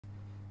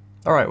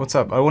Alright, what's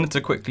up? I wanted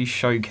to quickly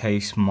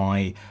showcase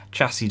my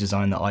chassis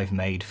design that I've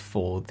made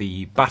for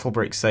the Battle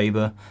Brick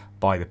Saber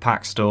by the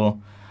Pack Store.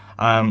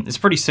 It's a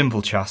pretty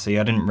simple chassis.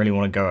 I didn't really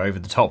want to go over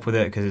the top with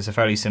it because it's a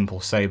fairly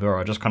simple saber.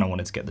 I just kind of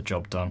wanted to get the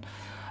job done.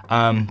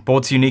 But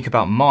what's unique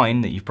about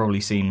mine, that you've probably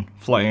seen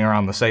floating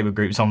around the saber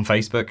groups on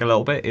Facebook a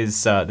little bit,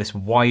 is this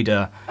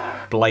wider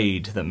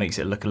blade that makes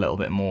it look a little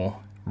bit more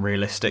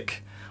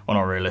realistic. Well,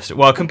 not realistic.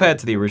 Well, compared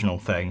to the original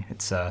thing,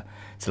 it's a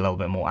little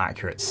bit more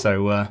accurate.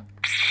 So,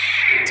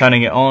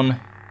 turning it on,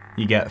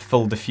 you get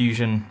full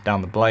diffusion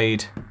down the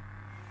blade,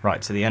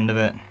 right to the end of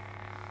it,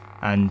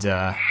 and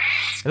it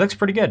looks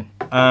pretty good.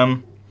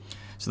 So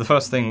the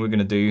first thing we're going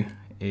to do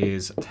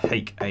is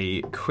take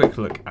a quick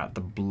look at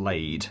the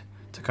blade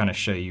to kind of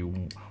show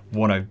you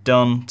what I've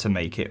done to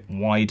make it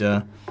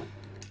wider.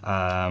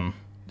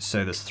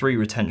 So there's 3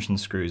 retention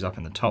screws up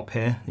in the top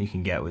here you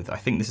can get with, I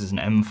think this is an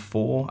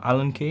M4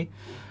 Allen key,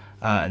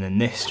 and then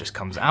this just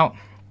comes out.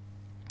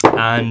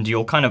 And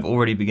you'll kind of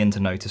already begin to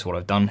notice what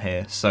I've done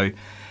here. So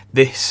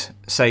this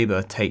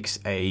saber takes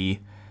a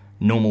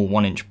normal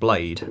 1-inch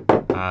blade,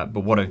 but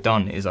what I've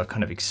done is I've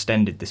kind of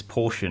extended this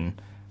portion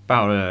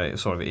about a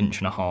sort of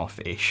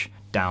 1.5-ish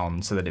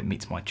down so that it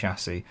meets my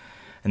chassis,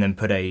 and then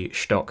put a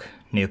stock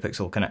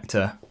NeoPixel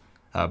connector,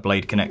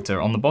 blade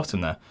connector on the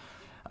bottom there.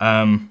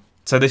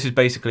 So this is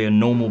basically a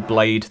normal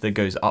blade that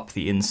goes up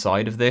the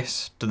inside of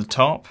this to the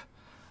top.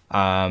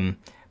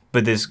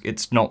 But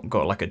it's not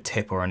got like a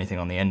tip or anything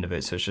on the end of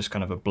it, so it's just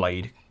kind of a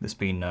blade that's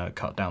been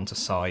cut down to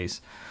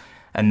size.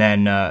 And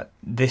then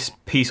this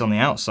piece on the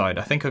outside,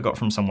 I think I got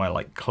from somewhere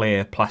like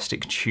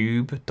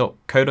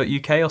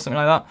clearplastictube.co.uk or something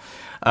like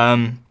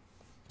that.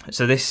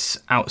 So this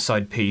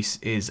outside piece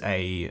is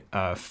a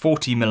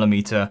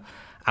 40mm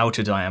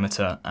outer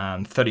diameter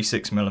and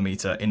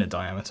 36mm inner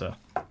diameter.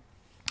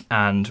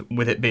 And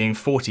with it being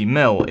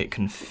 40mm, it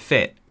can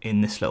fit in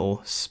this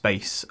little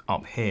space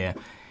up here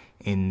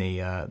in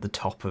the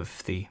top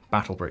of the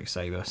Battle Brick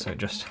Saber, so it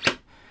just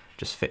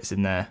fits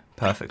in there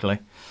perfectly.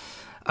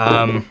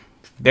 The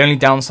only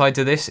downside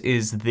to this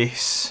is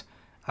this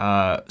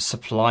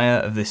supplier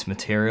of this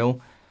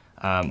material.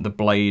 The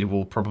blade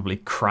will probably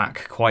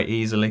crack quite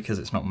easily because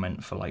it's not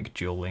meant for like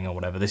dueling or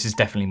whatever. This is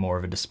definitely more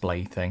of a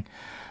display thing.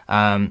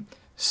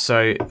 So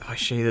if I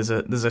show you,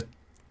 there's a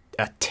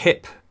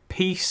tip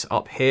piece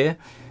up here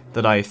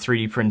that I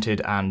 3D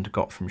printed and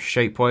got from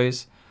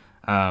Shapeways.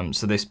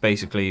 So this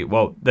basically,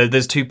 well,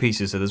 there's 2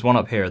 pieces, so there's one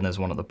up here and there's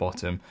one at the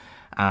bottom,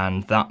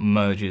 and that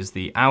merges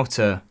the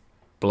outer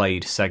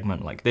blade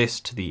segment like this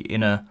to the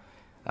inner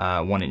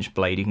 1-inch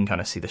blade. You can kind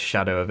of see the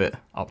shadow of it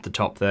up the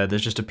top there.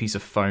 There's just a piece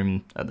of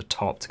foam at the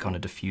top to kind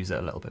of diffuse it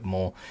a little bit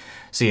more.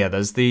 So yeah,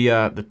 there's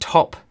the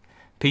top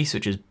piece,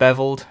 which is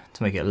beveled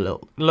to make it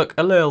look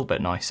a little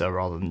bit nicer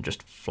rather than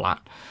just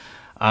flat.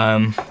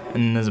 And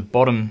then there's a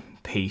bottom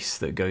piece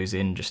that goes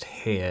in just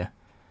here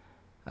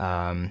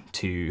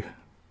to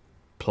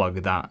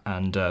plug that,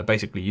 and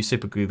basically you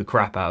super glue the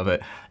crap out of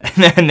it,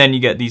 and then you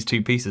get these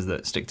 2 pieces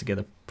that stick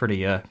together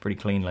pretty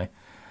cleanly.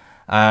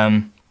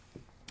 So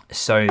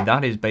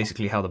that is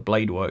basically how the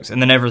blade works,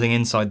 and then everything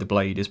inside the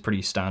blade is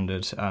pretty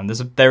standard.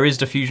 There is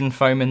diffusion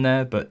foam in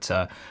there, but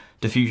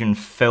diffusion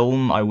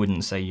film I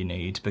wouldn't say you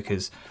need,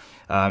 because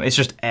it's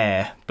just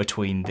air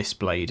between this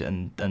blade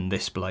and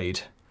this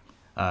blade,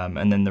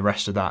 and then the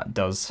rest of that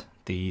does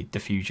the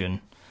diffusion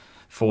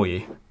for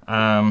you.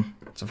 So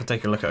if I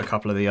take a look at a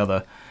couple of the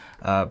other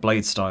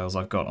blade styles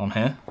I've got on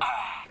here,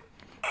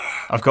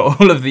 I've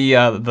got all of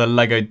the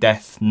Lego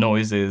death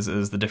noises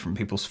as the different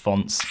people's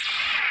fonts.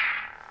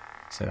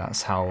 So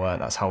that's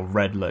how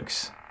red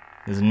looks.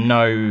 There's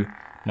no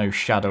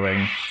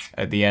shadowing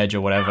at the edge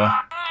or whatever.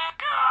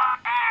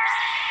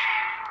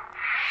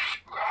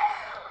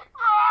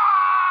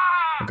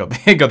 I've got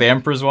the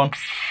Emperor's one.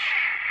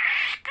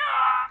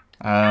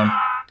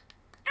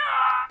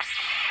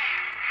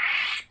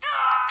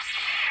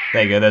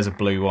 There you go. There's a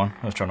blue one.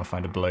 I was trying to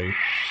find a blue.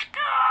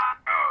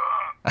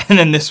 And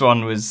then this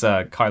one was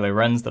Kylo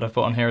Ren's that I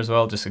put on here as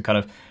well, just to kind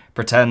of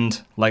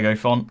pretend Lego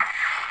font.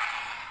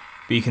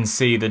 But you can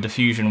see the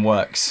diffusion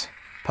works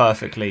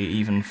perfectly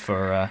even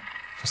for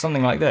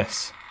something like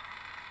this.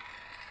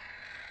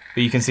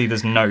 But you can see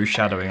there's no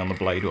shadowing on the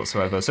blade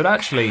whatsoever, so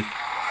it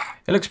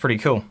looks pretty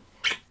cool.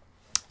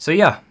 So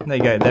yeah, there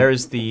you go. There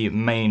is the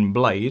main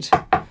blade.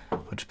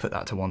 I'll just put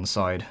that to one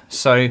side.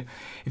 So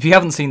if you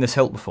haven't seen this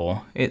hilt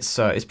before, it's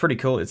pretty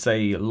cool. It's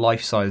a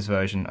life-size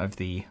version of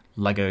the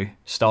Lego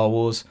Star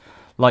Wars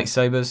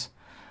lightsabers.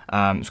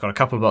 It's got a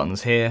couple of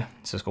buttons here,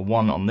 so it's got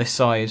one on this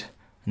side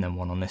and then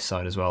one on this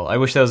side as well. I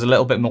wish there was a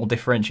little bit more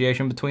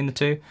differentiation between the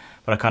 2,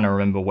 but I kind of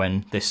remember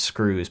when this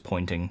screw is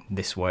pointing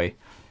this way,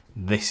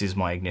 this is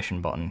my ignition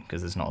button,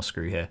 because there's not a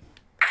screw here.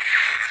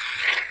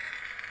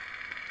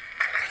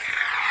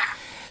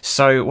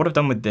 So what I've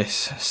done with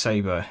this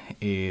saber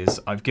is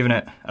I've given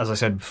it, as I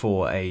said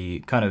before,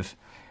 a kind of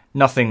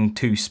nothing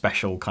too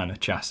special kind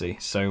of chassis.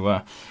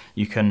 So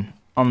you can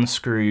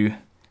unscrew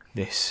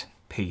this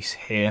piece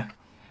here.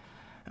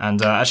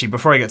 And actually,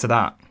 before I get to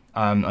that,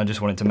 I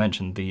just wanted to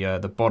mention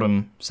the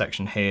bottom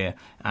section here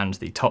and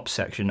the top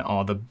section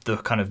are the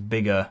kind of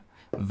bigger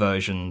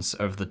versions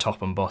of the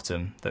top and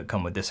bottom that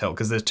come with this hilt,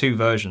 because there's two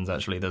versions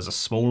actually. There's a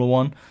smaller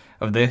one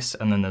of this,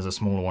 and then there's a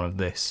smaller one of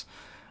this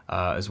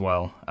as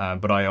well.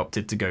 But I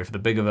opted to go for the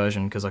bigger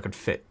version because I could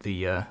fit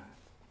the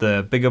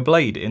bigger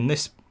blade in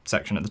this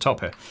section at the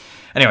top here.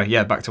 Anyway,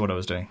 yeah, back to what I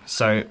was doing.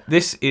 So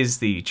this is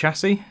the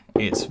chassis.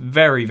 It's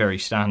very, very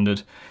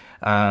standard.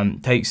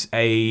 Takes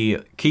a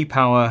Key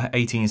Power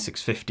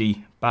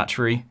 18650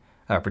 battery,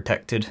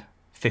 protected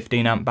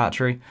 15 amp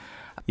battery.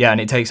 Yeah,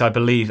 and it takes, I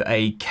believe,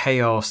 a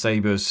KR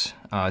Saber's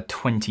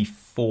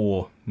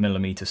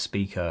 24mm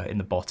speaker in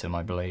the bottom,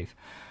 I believe.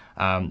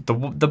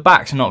 The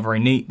back's not very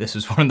neat. This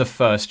was one of the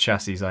first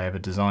chassis I ever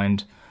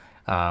designed.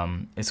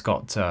 It's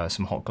got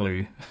some hot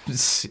glue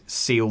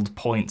sealed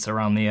points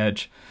around the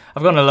edge.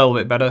 I've gotten a little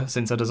bit better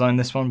since I designed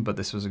this one, but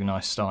this was a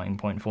nice starting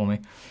point for me.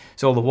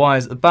 So all the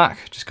wires at the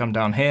back just come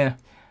down here,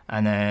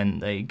 and then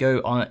they go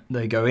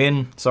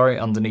in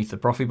underneath the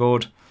Profi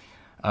board.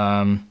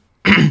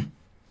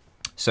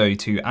 So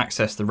to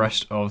access the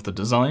rest of the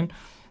design,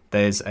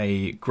 there's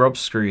a grub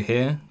screw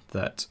here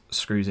that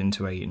screws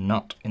into a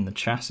nut in the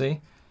chassis.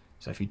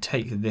 So if you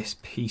take this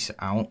piece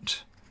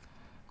out,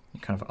 you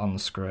kind of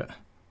unscrew it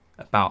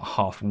about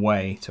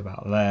halfway to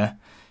about there,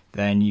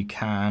 then you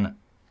can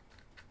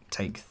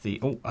take the,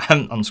 oh, I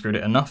haven't unscrewed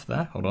it enough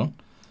there, hold on.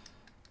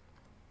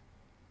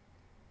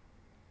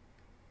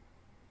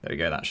 There we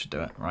go, that should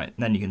do it. Right,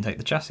 then you can take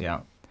the chassis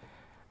out.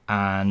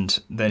 And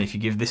then if you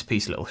give this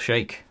piece a little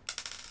shake,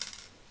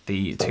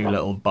 the two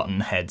little button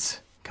heads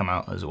come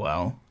out as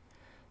well.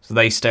 So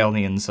they stay on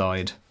the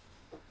inside.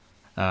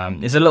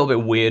 It's a little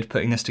bit weird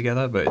putting this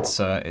together, but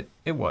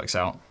it works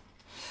out.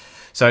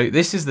 So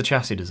this is the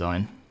chassis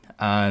design.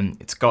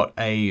 It's got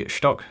a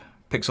stock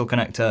pixel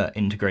connector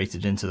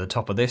integrated into the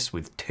top of this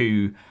with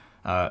two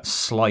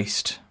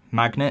sliced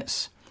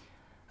magnets,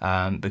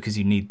 because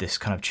you need this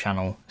kind of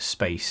channel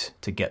space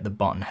to get the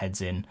button heads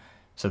in.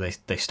 So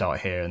they start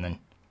here and then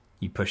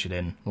you push it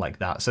in like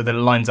that. So that it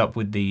lines up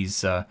with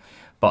these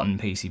button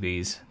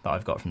PCBs that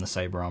I've got from the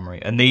Saber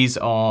Armory. And these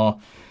are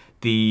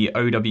the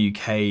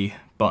OWK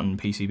button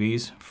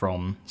PCBs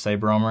from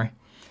Saber Armory.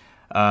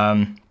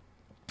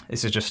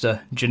 This is just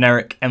a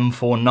generic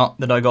M4 nut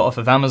that I got off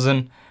of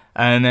Amazon,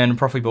 and then a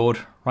Profi board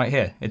right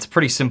here. It's a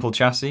pretty simple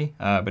chassis,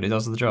 but it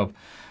does the job.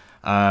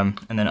 And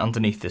then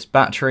underneath this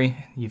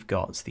battery, you've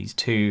got these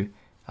two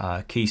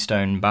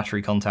Keystone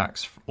battery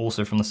contacts,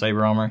 also from the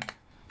Saber Armory.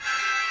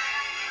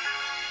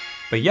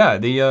 But yeah,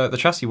 the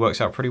chassis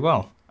works out pretty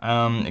well.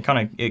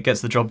 It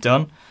gets the job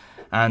done,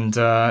 and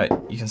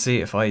you can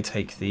see if I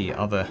take the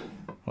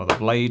the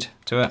blade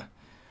to it.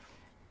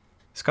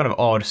 It's kind of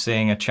odd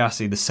seeing a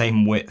chassis the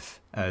same width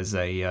as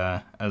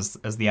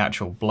as the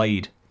actual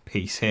blade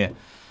piece here.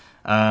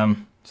 So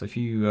if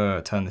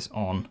you turn this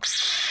on,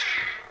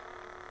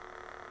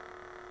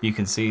 you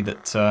can see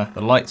that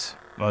the lights,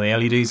 well, the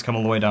LEDs come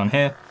all the way down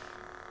here,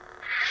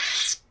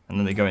 and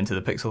then they go into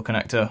the pixel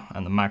connector,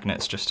 and the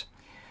magnets just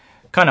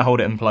kind of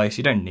hold it in place.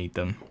 You don't need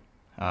them,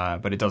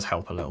 but it does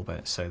help a little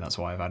bit, so that's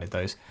why I've added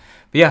those.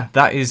 But yeah,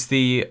 that is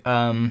the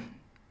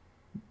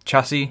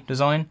chassis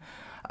design.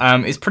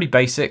 It's pretty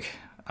basic,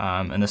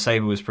 and the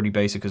Saber was pretty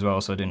basic as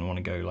well, so I didn't want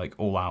to go like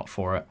all out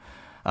for it.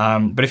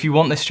 But if you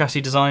want this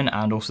chassis design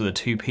and also the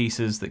two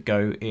pieces that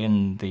go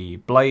in the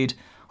blade,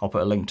 I'll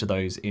put a link to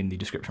those in the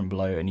description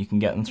below, and you can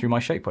get them through my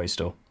Shapeways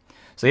store.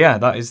 So yeah,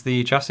 that is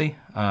the chassis.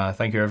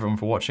 Thank you everyone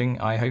for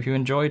watching. I hope you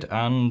enjoyed,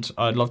 and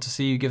I'd love to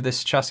see you give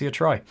this chassis a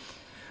try.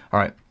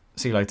 Alright,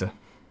 see you later.